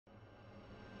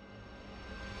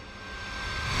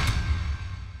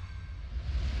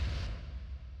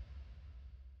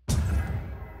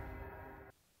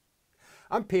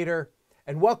I'm Peter,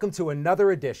 and welcome to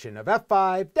another edition of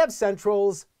F5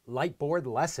 DevCentral's Lightboard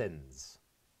Lessons.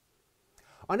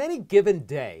 On any given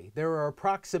day, there are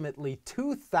approximately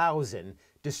 2,000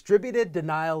 distributed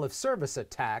denial of service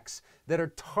attacks that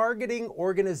are targeting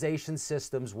organization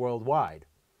systems worldwide.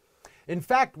 In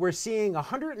fact, we're seeing a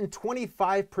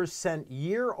 125%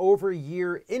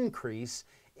 year-over-year increase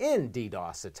in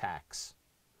DDoS attacks.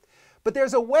 But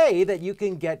there's a way that you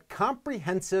can get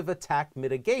comprehensive attack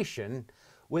mitigation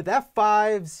with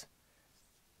F5's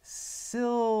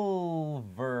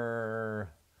Silverline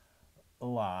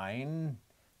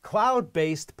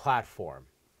cloud-based platform.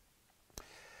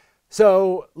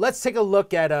 So let's take a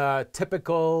look at a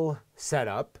typical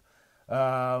setup.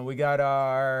 We got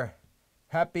our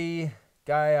happy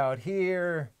guy out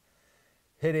here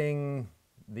hitting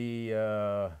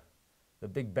the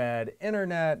big bad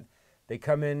internet. They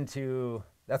come into,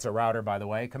 that's a router by the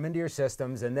way, come into your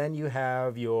systems, and then you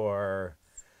have your,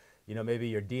 maybe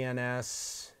your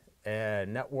DNS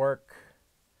and network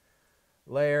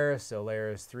layer, so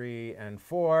layers 3 and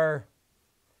 4.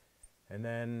 And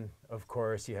then, of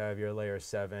course, you have your layer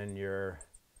 7, your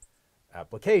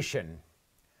application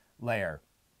layer.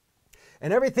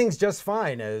 And everything's just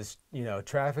fine as,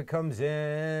 traffic comes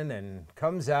in and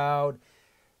comes out,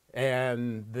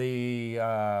 and the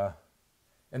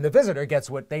visitor gets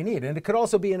what they need. And it could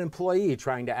also be an employee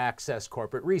trying to access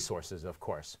corporate resources, of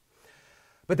course.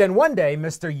 But then one day,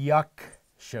 Mr. Yuck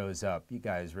shows up. You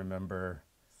guys remember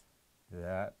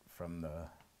that from the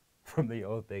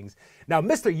old things. Now,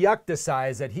 Mr. Yuck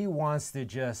decides that he wants to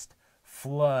just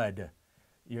flood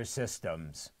your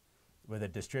systems with a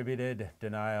distributed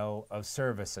denial of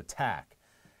service attack.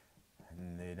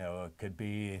 And, it could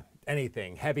be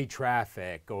anything, heavy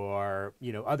traffic or,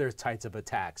 other types of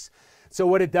attacks. So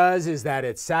what it does is that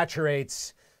it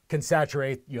can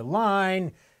saturate your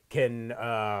line, can,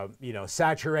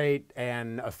 saturate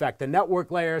and affect the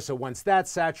network layer. So once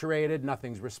that's saturated,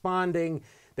 nothing's responding.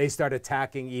 They start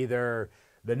attacking either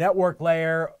the network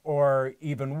layer or,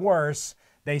 even worse,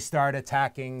 they start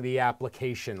attacking the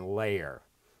application layer,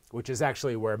 which is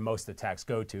actually where most attacks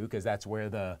go to because that's where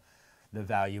the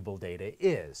valuable data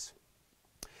is.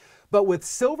 But with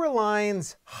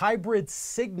Silverline's hybrid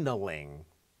signaling,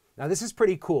 now this is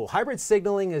pretty cool. Hybrid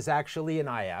signaling is actually an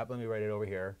IAP. Let me write it over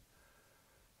here.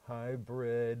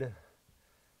 Hybrid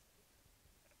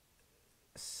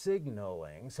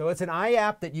signaling. So it's an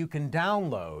IAP that you can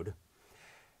download.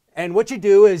 And what you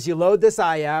do is you load this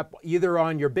IAP either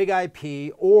on your big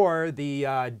IP or the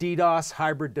DDoS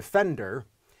Hybrid Defender.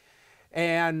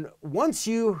 And once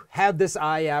you have this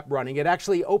IAP running, it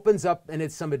actually opens up and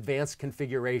it's some advanced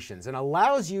configurations and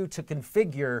allows you to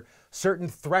configure certain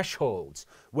thresholds,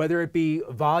 whether it be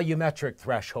volumetric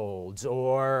thresholds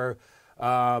or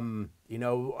a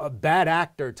bad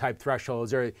actor type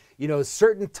thresholds or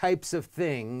certain types of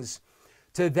things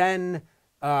to then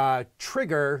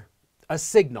trigger a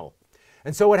signal.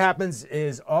 And so what happens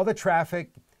is all the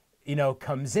traffic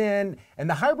comes in, and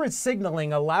the hybrid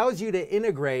signaling allows you to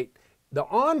integrate the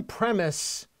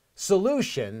on-premise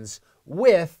solutions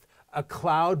with a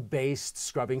cloud-based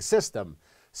scrubbing system,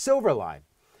 Silverline.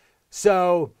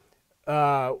 So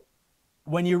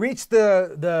when you reach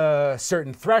the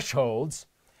certain thresholds,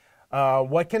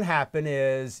 what can happen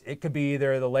is it could be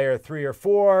either the layer 3 or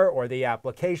 4 or the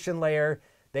application layer.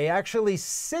 They actually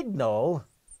signal,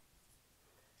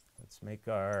 let's make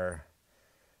our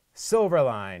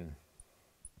Silverline.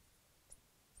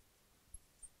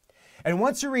 And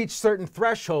once you reach certain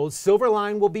thresholds,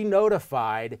 Silverline will be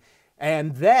notified,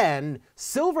 and then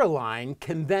Silverline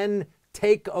can then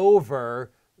take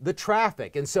over the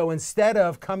traffic. And so instead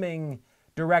of coming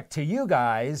direct to you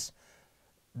guys,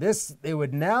 it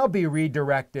would now be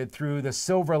redirected through the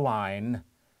Silverline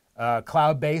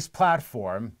cloud-based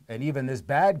platform, and even this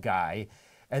bad guy,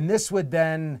 and this would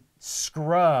then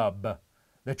scrub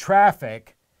the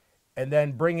traffic and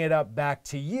then bring it up back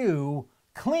to you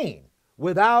clean,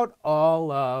 without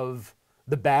all of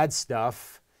the bad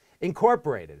stuff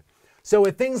incorporated. So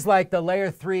with things like the layer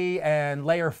 3 and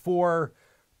layer 4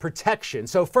 protection,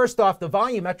 so first off, the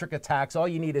volumetric attacks, all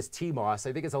you need is TMOS.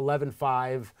 I think it's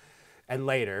 11.5 and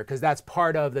later, because that's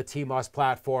part of the TMOS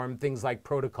platform, things like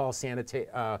protocol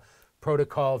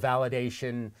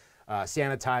validation,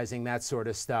 sanitizing, that sort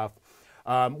of stuff.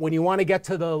 When you want to get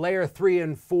to the layer 3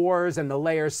 and 4s and the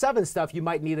layer 7 stuff, you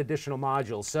might need additional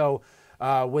modules. So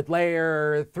with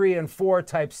layer 3 and 4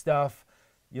 type stuff,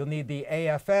 you'll need the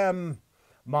AFM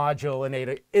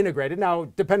module integrated. Now,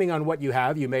 depending on what you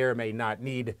have, you may or may not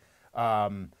need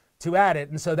to add it.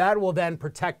 And so that will then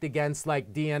protect against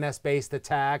like DNS-based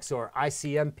attacks or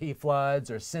ICMP floods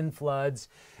or SYN floods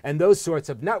and those sorts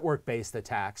of network-based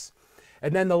attacks.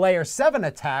 And then the layer 7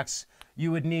 attacks,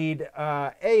 you would need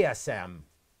ASM,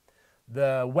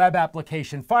 the web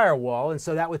application firewall. And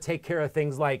so that would take care of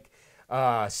things like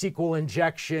SQL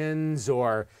injections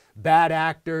or bad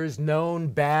actors, known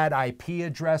bad IP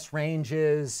address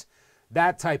ranges,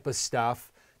 that type of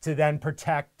stuff to then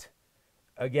protect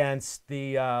against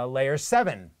the layer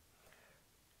 7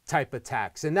 type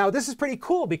attacks. And now this is pretty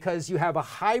cool because you have a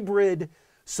hybrid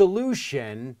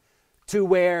solution to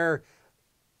where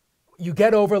you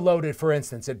get overloaded, for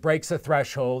instance, it breaks a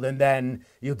threshold, and then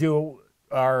you'll do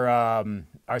our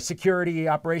security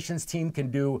operations team can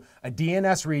do a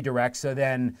DNS redirect. So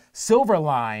then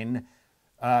Silverline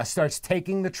starts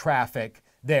taking the traffic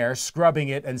there, scrubbing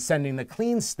it, and sending the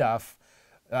clean stuff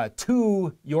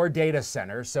to your data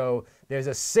center. So there's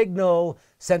a signal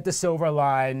sent to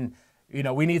Silverline, you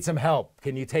know, we need some help.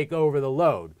 Can you take over the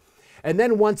load? And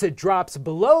then once it drops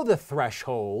below the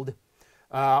threshold,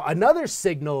 another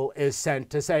signal is sent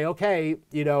to say, okay,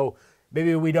 you know,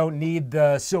 maybe we don't need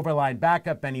the Silverline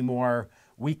backup anymore.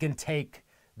 We can take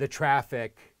the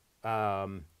traffic,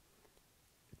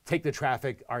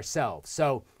 ourselves.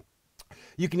 So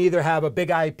you can either have a big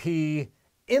IP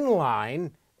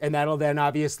inline, and that'll then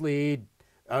obviously,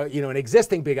 you know, an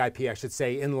existing big IP, I should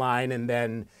say, inline, and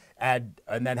then add,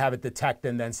 and then have it detect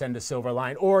and then send to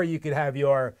Silverline. Or you could have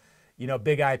your, you know,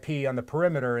 big IP on the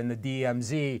perimeter in the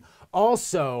DMZ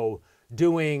also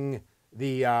doing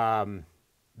the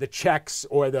checks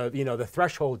or the, you know, the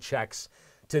threshold checks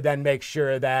to then make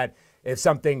sure that if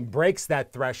something breaks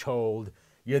that threshold,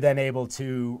 you're then able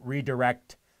to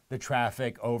redirect the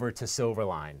traffic over to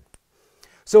Silverline.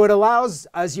 So it allows,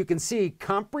 as you can see,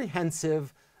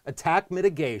 comprehensive attack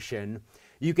mitigation.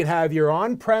 You can have your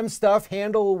on-prem stuff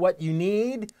handle what you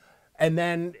need, and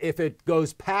then if it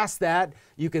goes past that,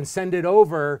 you can send it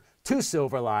over to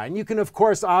Silverline. You can, of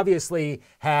course, obviously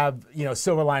have, you know,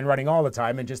 Silverline running all the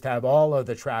time and just have all of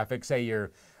the traffic, say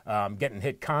you're getting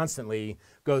hit constantly,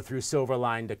 go through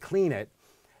Silverline to clean it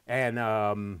and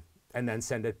then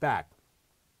send it back.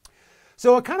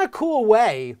 So a kind of cool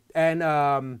way, and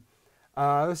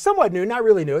somewhat new, not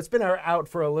really new. It's been out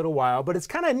for a little while, but it's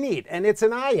kind of neat. And it's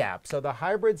an IAP. So the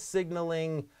hybrid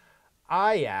signaling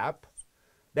IAP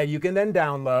that you can then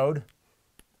download,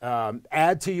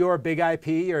 add to your big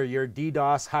IP or your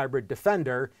DDoS hybrid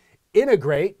defender,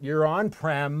 integrate your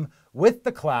on-prem with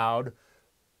the cloud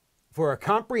for a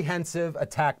comprehensive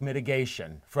attack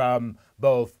mitigation from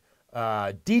both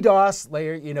DDoS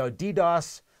layer, you know,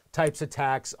 DDoS types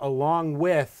attacks, along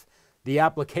with the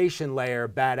application layer,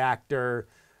 bad actor,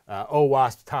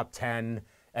 OWASP top 10,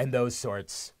 and those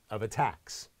sorts of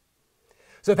attacks.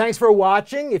 So thanks for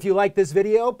watching. If you like this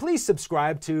video, please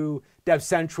subscribe to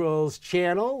DevCentral's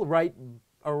channel right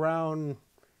around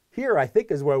here, I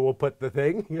think is where we'll put the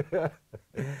thing.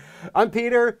 I'm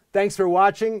Peter. Thanks for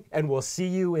watching, and we'll see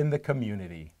you in the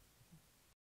community.